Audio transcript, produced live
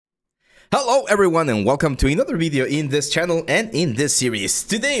Hello everyone and welcome to another video in this channel and in this series.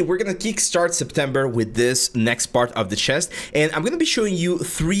 Today we're gonna kickstart September with this next part of the chest, and I'm gonna be showing you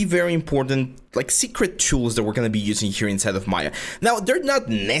three very important secret tools that we're gonna be using here inside of Maya. Now they're not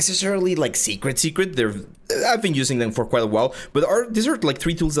necessarily secret, I've been using them for quite a while, but these are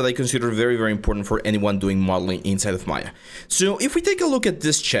three tools that I consider very important for anyone doing modeling inside of Maya. So if we take a look at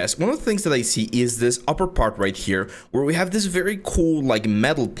this chest, one of the things that I see is this upper part right here where we have this very cool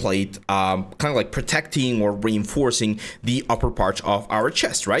metal plate kind of protecting or reinforcing the upper part of our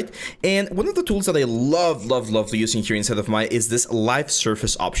chest, right? And one of the tools that I love using here inside of Maya is this live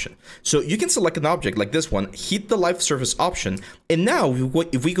surface option. So you can select an object like this one, hit the live surface option, and now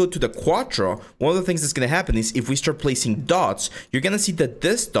if we go to the quadro, one of the things that's going to happen is if we start placing dots, you're going to see that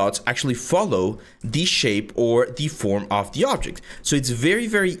these dots actually follow the shape or the form of the object. So it's very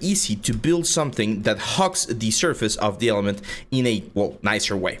easy to build something that hugs the surface of the element in a, well,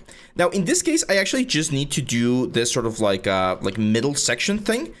 nicer way. Now in this case, I actually just need to do this sort of middle section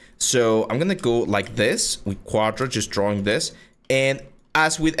thing. So I'm gonna go like this with quadro, just drawing this. And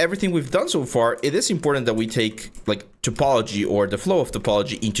as with everything we've done so far, it is important that we take topology or the flow of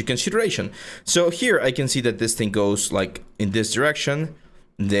topology into consideration. So here I can see that this thing goes in this direction,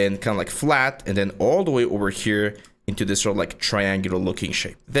 then kind of flat, and then all the way over here into this sort of triangular looking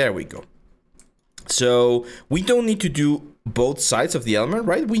shape. There we go. So we don't need to do both sides of the element,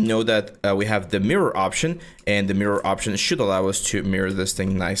 right? We know that we have the mirror option, and the mirror option should allow us to mirror this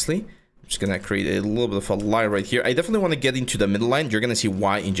thing nicely. I'm just gonna create a little bit of a line right here. I definitely want to get into the middle line. You're gonna see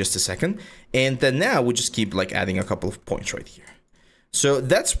why in just a second. And then now we just keep adding a couple of points right here. So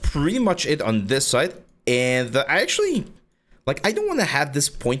that's pretty much it on this side. And I actually I don't want to have this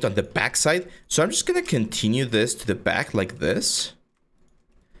point on the back side, so I'm just gonna continue this to the back like this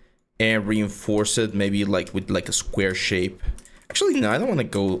and reinforce it maybe with a square shape. Actually, no, I don't want to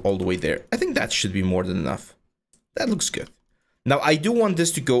go all the way there. I think that should be more than enough. That looks good. Now I do want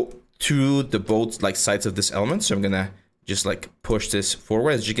this to go through the both sides of this element, so I'm gonna just push this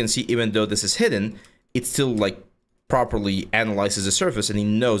forward. As you can see, even though this is hidden, it still properly analyzes the surface, and it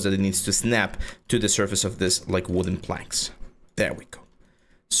knows that it needs to snap to the surface of this wooden planks. There we go.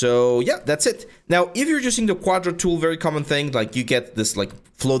 So yeah, that's it. Now, if you're using the quadro tool, very common thing, you get this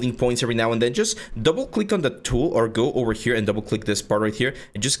floating points every now and then, just double click on the tool or go over here and double click this part right here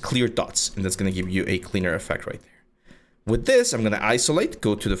and just clear dots. And that's going to give you a cleaner effect right there. With this, I'm going to isolate,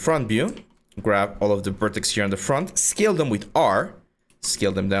 go to the front view, grab all of the vertex here on the front, scale them with R,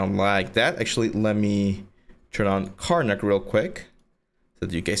 scale them down like that. Actually, let me turn on Karnak real quick so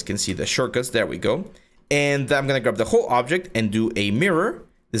that you guys can see the shortcuts. There we go. And I'm going to grab the whole object and do a mirror.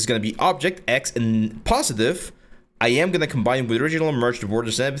 This is going to be object X and positive. I am going to combine with original, merge the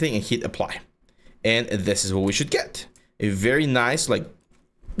borders and everything, and hit apply. And this is what we should get. A very nice,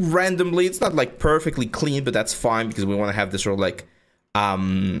 randomly, it's not perfectly clean, but that's fine because we want to have this sort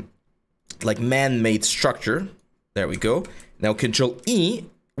of man-made structure. There we go. Now Control E,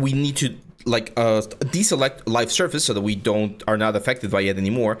 we need to deselect live surface so that we are not affected by it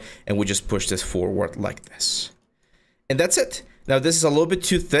anymore, and we just push this forward like this. And that's it. Now this is a little bit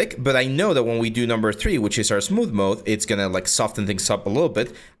too thick, but I know that when we do number 3, which is our smooth mode, it's gonna soften things up a little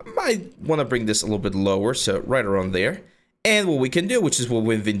bit. I might want to bring this a little bit lower, so right around there. And what we can do, which is what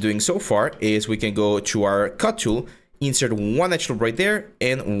we've been doing so far, is we can go to our cut tool, insert one edge loop right there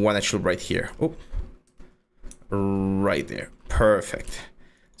and one edge loop right here. Oh, right there. Perfect.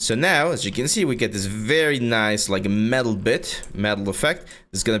 So now, as you can see, we get this very nice metal effect.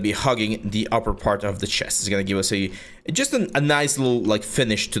 It's going to be hugging the upper part of the chest. It's going to give us just a nice little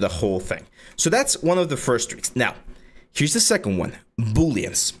finish to the whole thing. So that's one of the first tricks. Now, here's the second one,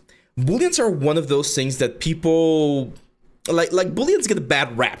 Booleans. Booleans are one of those things that people Booleans get a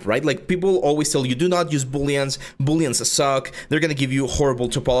bad rap, right? People always tell you, do not use Booleans. Booleans suck. They're going to give you horrible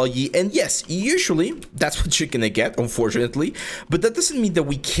topology. And yes, usually that's what you're going to get, unfortunately. But that doesn't mean that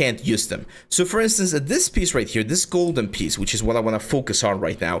we can't use them. So for instance, this piece right here, this golden piece, which is what I want to focus on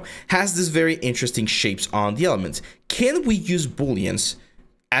right now, has this very interesting shapes on the elements. Can we use Booleans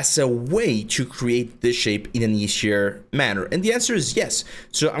as a way to create this shape in an easier manner? And the answer is yes.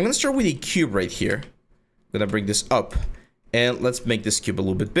 So I'm going to start with a cube right here. I'm going to bring this up. And let's make this cube a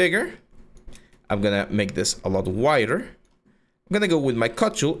little bit bigger. I'm gonna make this a lot wider. I'm gonna go with my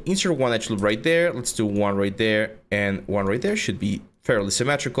cut tool, insert one edge loop right there. Let's do one right there and one right there. Should be fairly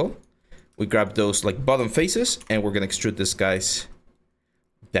symmetrical. We grab those bottom faces and we're gonna extrude this guys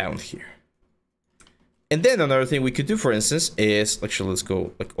down here. And then another thing we could do, for instance, is actually let's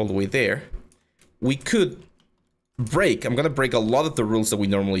go all the way there. We could I'm going to break a lot of the rules that we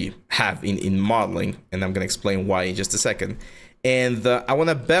normally have in modeling, and I'm going to explain why in just a second. And I want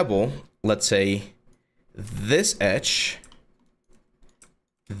to bevel let's say, this edge,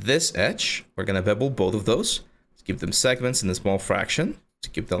 we're gonna bevel both of those. Let's give them segments in a small fraction to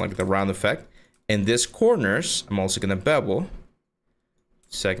give them like the round effect. And these corners, I'm also gonna bevel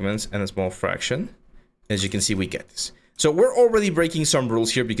segments and a small fraction. As you can see, we get this. So we're already breaking some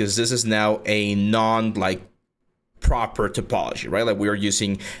rules here because this is now a non-like proper topology, right? Like we are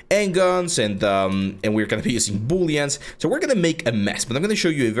using n-guns and we're going to be using Booleans. So we're going to make a mess, but I'm going to show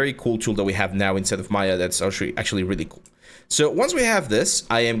you a very cool tool that we have now instead of Maya that's actually really cool. So once we have this,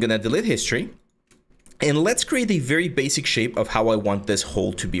 I am going to delete history and let's create a very basic shape of how I want this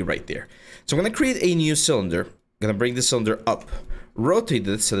hole to be right there. So I'm going to create a new cylinder. I'm going to bring the cylinder up, rotate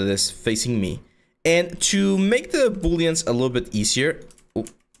it so that it's facing me. And to make the Booleans a little bit easier,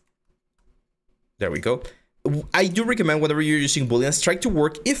 there we go. I do recommend whenever you're using Booleans, try to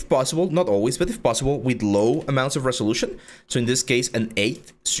work, if possible, not always, but if possible, with low amounts of resolution. So in this case, an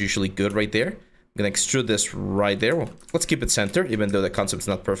 8 is usually good right there. I'm going to extrude this right there. Well, let's keep it centered, even though the concept's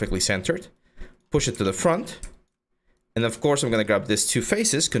not perfectly centered. Push it to the front. And of course, I'm going to grab these two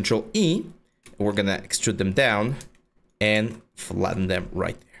faces, Control E, and we're going to extrude them down and flatten them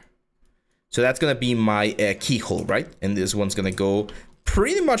right there. So that's going to be my keyhole, right? And this one's going to go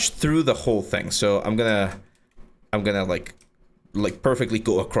pretty much through the whole thing. So I'm going to like perfectly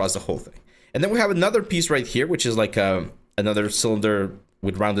go across the whole thing. And then we have another piece right here, which is like another cylinder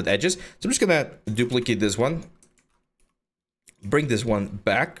with rounded edges. So I'm just going to duplicate this one. Bring this one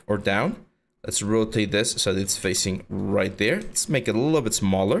back or down. Let's rotate this so that it's facing right there. Let's make it a little bit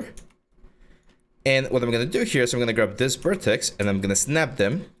smaller. And what I'm going to do here is I'm going to grab this vertex and I'm going to snap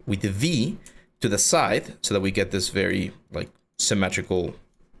them with the V to the side so that we get this very like symmetrical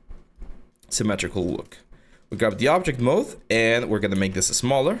look. We grab the object mode and we're going to make this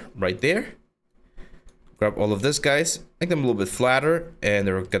smaller right there. Grab all of this, guys, make them a little bit flatter, and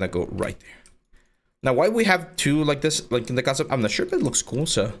they're going to go right there. Now, why we have two like this, like in the concept, I'm not sure, but it looks cool.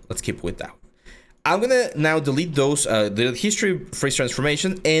 So let's keep with that. I'm going to now delete those, the history phrase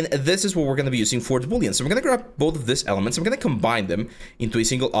transformation, and this is what we're going to be using for the Boolean. So I'm going to grab both of these elements. I'm going to combine them into a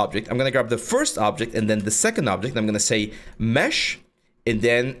single object. I'm going to grab the first object and then the second object. I'm going to say mesh, and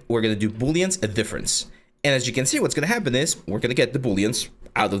then we're going to do Booleans a difference. And as you can see, what's going to happen is we're going to get the Booleans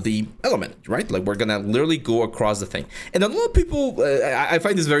out of the element, right? Like we're gonna literally go across the thing. And a lot of people, I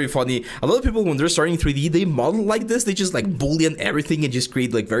find this very funny. A lot of people, when they're starting 3D, they model like this. They just like Boolean everything and just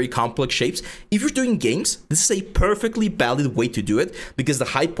create like very complex shapes. If you're doing games, this is a perfectly valid way to do it, because the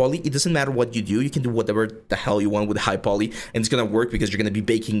high poly, it doesn't matter what you do. You can do whatever the hell you want with high poly, and it's gonna work because you're gonna be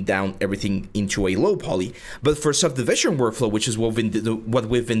baking down everything into a low poly. But for subdivision workflow, which is what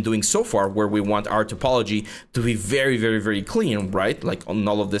we've been doing so far, where we want our topology to be very, very, very clean, right? Like on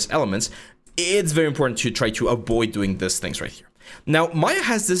all of these elements, it's very important to try to avoid doing these things right here. Now, Maya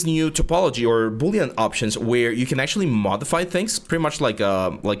has this new topology or Boolean options where you can actually modify things, pretty much like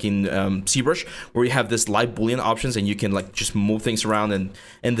in ZBrush, where you have this live Boolean options and you can like just move things around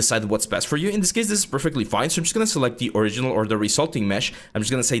and decide what's best for you. In this case, this is perfectly fine. So I'm just gonna select the original or the resulting mesh. I'm just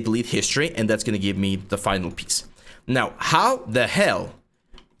gonna say delete history, and that's gonna give me the final piece. Now, how the hell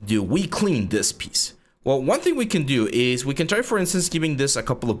do we clean this piece? Well, one thing we can do is we can try, for instance, giving this a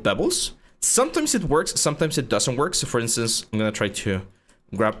couple of bevels. Sometimes it works, sometimes it doesn't work. So for instance, I'm gonna try to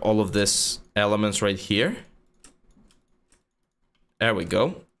grab all of these elements right here. There we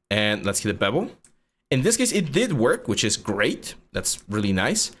go. And let's hit a bevel. In this case, it did work, which is great. That's really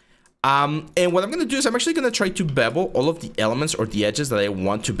nice. And what I'm gonna do is I'm actually gonna try to bevel all of the elements or the edges that I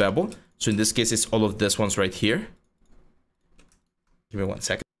want to bevel. So in this case, it's all of these ones right here. Give me 1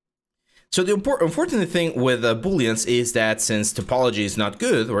 second. So the unfortunate thing with Booleans is that since topology is not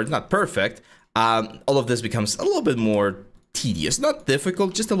good or it's not perfect, all of this becomes a little bit more tedious. Not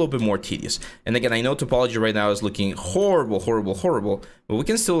difficult, just a little bit more tedious. And again, I know topology right now is looking horrible, horrible, horrible, but we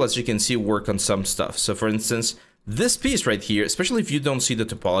can still, as you can see, work on some stuff. So for instance, this piece right here, especially if you don't see the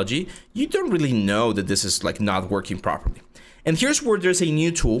topology, you don't really know that this is like not working properly. And here's where there's a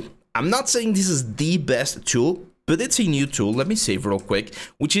new tool. I'm not saying this is the best tool, but it's a new tool. Let me save real quick,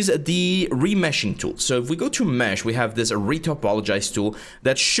 which is the remeshing tool. So if we go to mesh, we have this retopologize tool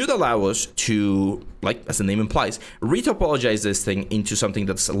that should allow us to, like as the name implies, retopologize this thing into something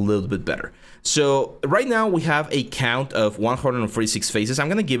that's a little bit better. So right now we have a count of 146 faces. I'm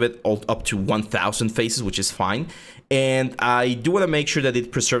gonna give it all up to 1000 faces, which is fine. And I do wanna make sure that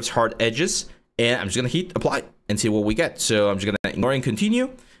it preserves hard edges. And I'm just gonna hit apply and see what we get. So I'm just gonna ignore and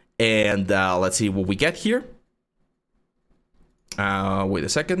continue. And let's see what we get here. Wait a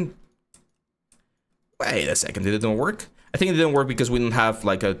second. Wait a second, did it not work? I think it didn't work because we didn't have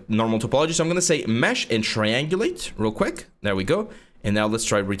like a normal topology. So I'm gonna say mesh and triangulate real quick. There we go. And now let's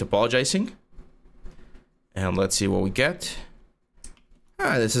try retopologizing. And let's see what we get.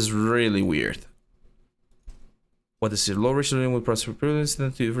 Ah, this is really weird. What is it? Low resolution with process preference.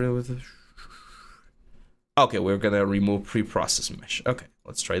 Okay, we're gonna remove pre-process mesh. Okay,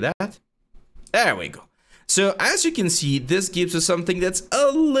 let's try that. There we go. So as you can see, this gives us something that's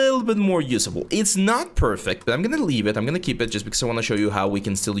a little bit more usable. It's not perfect, but I'm gonna leave it. I'm gonna keep it just because I want to show you how we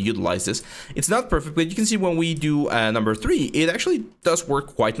can still utilize this. It's not perfect, but you can see when we do number 3, it actually does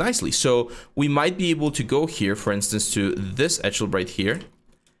work quite nicely. So we might be able to go here, for instance, to this edge loop right here,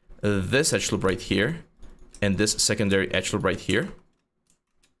 this edge loop right here, and this secondary edge loop right here,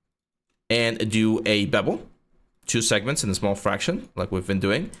 and do a bevel, 2 segments in a small fraction, like we've been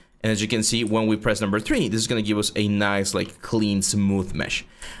doing. And as you can see, when we press number 3, this is going to give us a nice, like, clean, smooth mesh.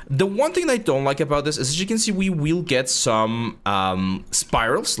 The one thing I don't like about this is, as you can see, we will get some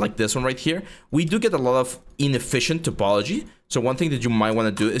spirals, like this one right here. We do get a lot of inefficient topology. So one thing that you might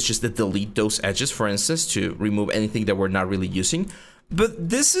want to do is just to delete those edges, for instance, to remove anything that we're not really using. But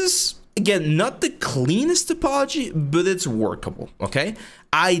this is, again, not the cleanest topology, but it's workable, okay?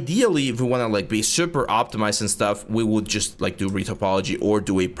 Ideally, if we want to like be super optimized and stuff, we would just like do retopology or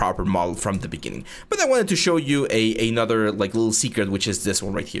do a proper model from the beginning. But I wanted to show you another like little secret, which is this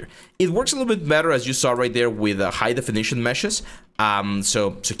one right here. It works a little bit better, as you saw right there, with high definition meshes.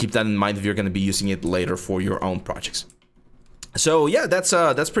 So keep that in mind if you're going to be using it later for your own projects. So yeah, that's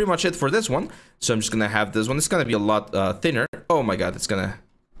pretty much it for this one. So I'm just gonna have this one. It's gonna be a lot thinner. Oh my god, it's gonna.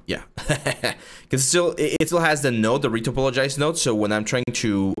 Yeah, because it still has the node, the retopologize node. So when I'm trying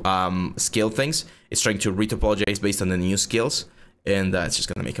to scale things, it's trying to retopologize based on the new scales, and it's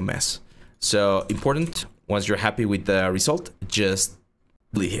just gonna make a mess. So important, once you're happy with the result, just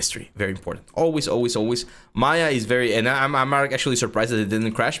delete history. Very important. Always, always, always. Maya is very, and I'm actually surprised that it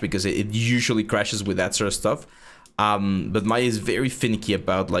didn't crash, because it usually crashes with that sort of stuff. But Maya is very finicky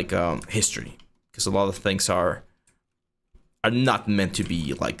about like history, because a lot of things are not meant to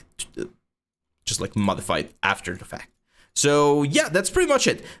be like just like modified after the fact. So yeah, that's pretty much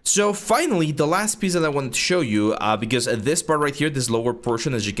it. So finally, the last piece that I wanted to show you, because this part right here, this lower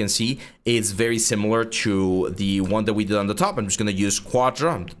portion, as you can see, is very similar to the one that we did on the top. I'm just gonna use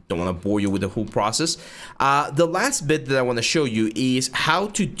Quadra. I don't want to bore you with the whole process. The last bit that I want to show you is how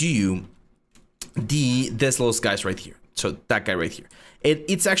to do this little guys right here. So that guy right here.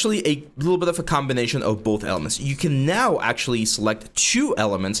 It's actually a little bit of a combination of both elements. You can now actually select 2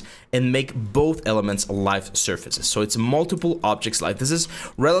 elements and make both elements live surfaces. So it's multiple objects live. This is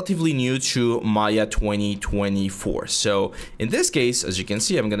relatively new to Maya 2024. So in this case, as you can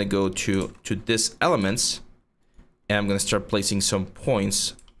see, I'm going to go to this elements, and I'm going to start placing some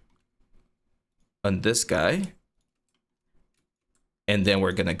points on this guy. And then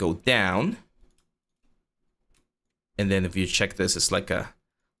we're going to go down. And then if you check this, it's like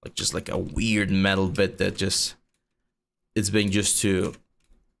just like a weird metal bit that just it's being used to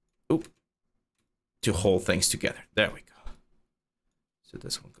hold things together. There we go. So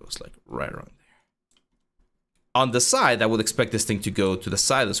this one goes like right around there. On the side, I would expect this thing to go to the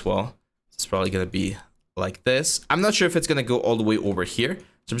side as well. It's probably gonna be like this. I'm not sure if it's gonna go all the way over here,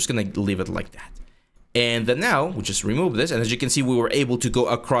 so I'm just gonna leave it like that. And then now we just remove this, and as you can see, we were able to go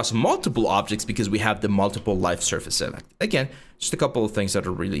across multiple objects because we have the multiple live surface select. Again, just a couple of things that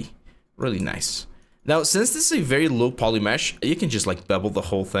are really, really nice. Now, since this is a very low poly mesh, you can just like bevel the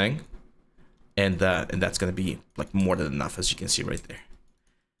whole thing, and that's gonna be like more than enough, as you can see right there.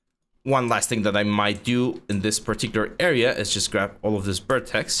 One last thing that I might do in this particular area is just grab all of this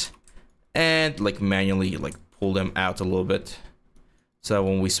vertex and like manually like pull them out a little bit. So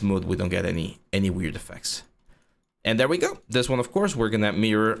when we smooth, we don't get any weird effects. And there we go. This one, of course, we're gonna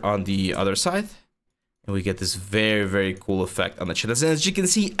mirror on the other side. And we get this very, very cool effect on the chest. And as you can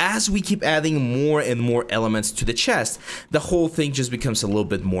see, as we keep adding more and more elements to the chest, the whole thing just becomes a little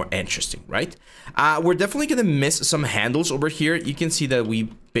bit more interesting, right? We're definitely gonna miss some handles over here. You can see that we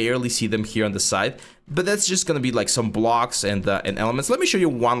barely see them here on the side, but that's just gonna be like some blocks and elements. Let me show you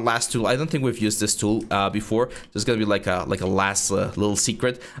one last tool. I don't think we've used this tool before. So it's gonna be like a last little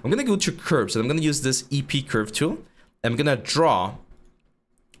secret. I'm gonna go to curves, and I'm gonna use this EP curve tool. I'm gonna draw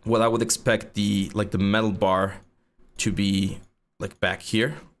what I would expect the metal bar to be like back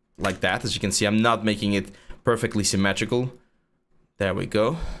here, like that. As you can see, I'm not making it perfectly symmetrical. There we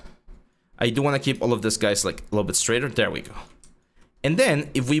go. I do want to keep all of this guys like a little bit straighter. There we go. And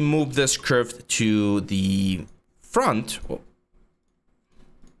then if we move this curve to the front,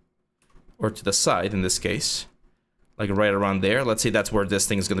 or to the side in this case, like right around there, let's say that's where this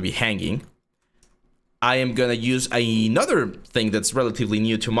thing is going to be hanging. I am gonna use another thing that's relatively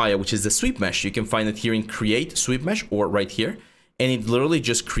new to Maya, which is the sweep mesh. You can find it here in Create Sweep Mesh, or right here. and it literally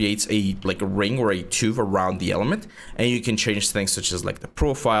just creates a like a ring or a tube around the element, and you can change things such as like the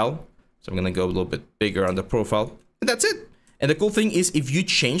profile. So I'm gonna go a little bit bigger on the profile, and that's it. And the cool thing is, if you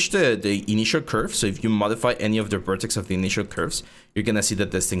change the initial curve, so if you modify any of the vertex of the initial curves, you're gonna see that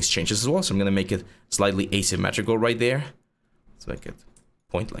this thing changes as well. So I'm gonna make it slightly asymmetrical right there. So I could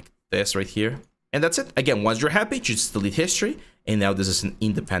point like this right here. And that's it. Again, once you're happy, just delete history. And now this is an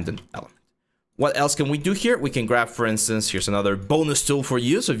independent element. What else can we do here? We can grab, for instance, here's another bonus tool for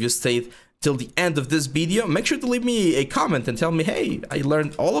you. So if you stayed till the end of this video, make sure to leave me a comment and tell me, hey, I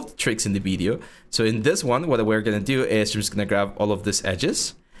learned all of the tricks in the video. So in this one, what we're gonna do is we're just gonna grab all of these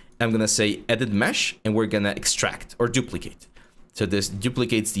edges. I'm gonna say edit mesh, and we're gonna extract or duplicate. So this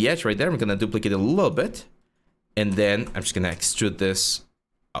duplicates the edge right there. I'm gonna duplicate it a little bit. And then I'm just gonna extrude this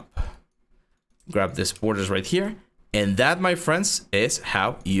up. Grab this borders right here. And that, my friends, is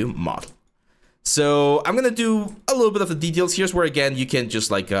how you model. So I'm gonna do a little bit of the details. Here's where, again, you can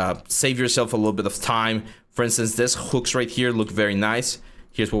just like save yourself a little bit of time. For instance, this hooks right here look very nice.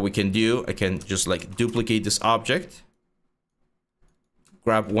 Here's what we can do. I can just like duplicate this object.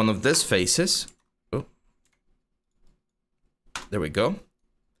 Grab one of these faces. Oh. There we go.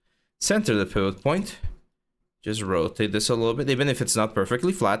 Center the pivot point. Just rotate this a little bit. Even if it's not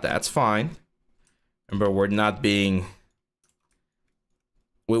perfectly flat, that's fine. Remember, we're not being...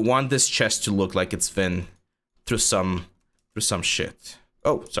 We want this chest to look like it's been through some shit.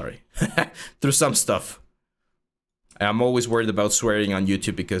 Oh, sorry. Through some stuff. I'm always worried about swearing on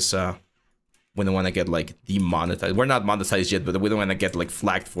YouTube because we don't want to get like demonetized. We're not monetized yet, but we don't want to get like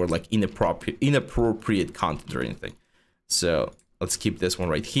flagged for like inappropriate content or anything. So let's keep this one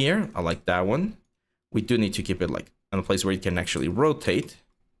right here. I like that one. We do need to keep it like in a place where it can actually rotate.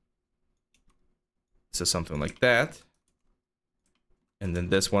 So something like that. And then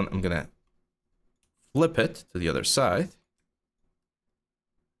this one, I'm gonna flip it to the other side.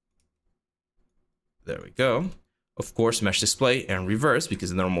 There we go. Of course, mesh display and reverse,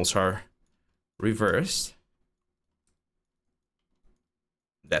 because the normals are reversed.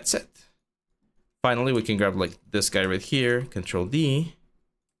 That's it. Finally, we can grab like this guy right here, Control D,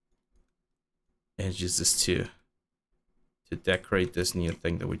 and use this to decorate this new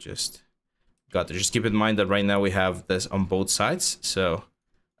thing that we just got there. Just keep in mind that right now we have this on both sides, so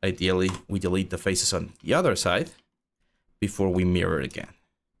ideally we delete the faces on the other side before we mirror it again.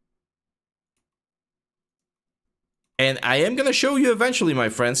 And I am gonna show you eventually, my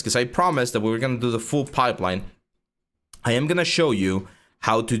friends, because I promised that we were gonna do the full pipeline. I am gonna show you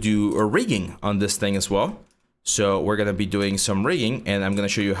how to do a rigging on this thing as well. So we're gonna be doing some rigging, and I'm gonna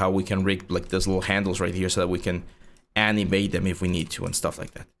show you how we can rig like those little handles right here so that we can animate them if we need to and stuff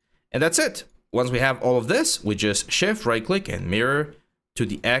like that. And that's it. Once we have all of this, we just shift, right click, and mirror to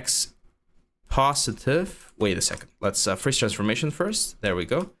the X positive. Wait a second. Let's freeze transformation first. There we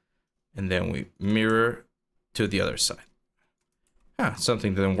go. And then we mirror to the other side. Ah,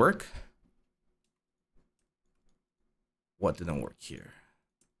 something didn't work. What didn't work here?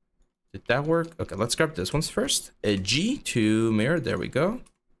 Did that work? Okay, let's grab this one's first. A G to mirror. There we go.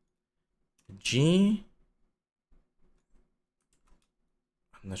 G.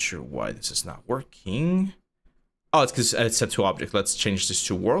 I'm not sure why this is not working. Oh, it's because it's set to object. Let's change this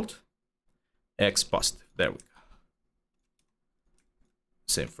to world. X positive. There we go.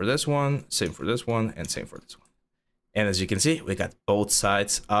 Same for this one, same for this one, and same for this one. And as you can see, we got both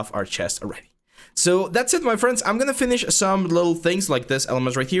sides of our chest already. So that's it, my friends. I'm gonna finish some little things like this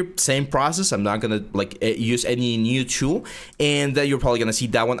elements right here. Same process. I'm not gonna like use any new tool, and you're probably gonna see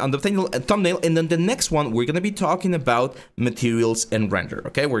that one on the thumbnail. And then the next one, we're gonna be talking about materials and render.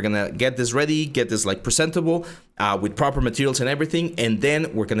 Okay, we're gonna get this ready, get this like presentable with proper materials and everything, and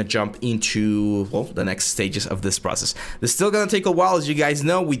then we're gonna jump into, well, the next stages of this process. This is still gonna take a while, as you guys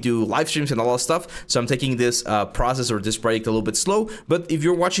know. We do live streams and all that stuff, so I'm taking this process or this project a little bit slow. But if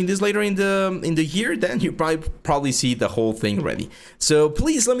you're watching this later in the year, then you probably see the whole thing ready. So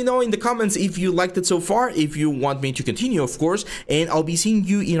please let me know in the comments if you liked it so far, if you want me to continue, of course, and I'll be seeing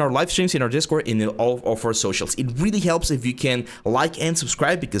you in our live streams, in our Discord, and in all of our socials. It really helps if you can like and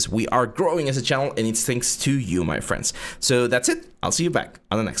subscribe, because we are growing as a channel, and it's thanks to you, my friends. So that's it. I'll see you back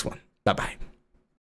on the next one. Bye bye.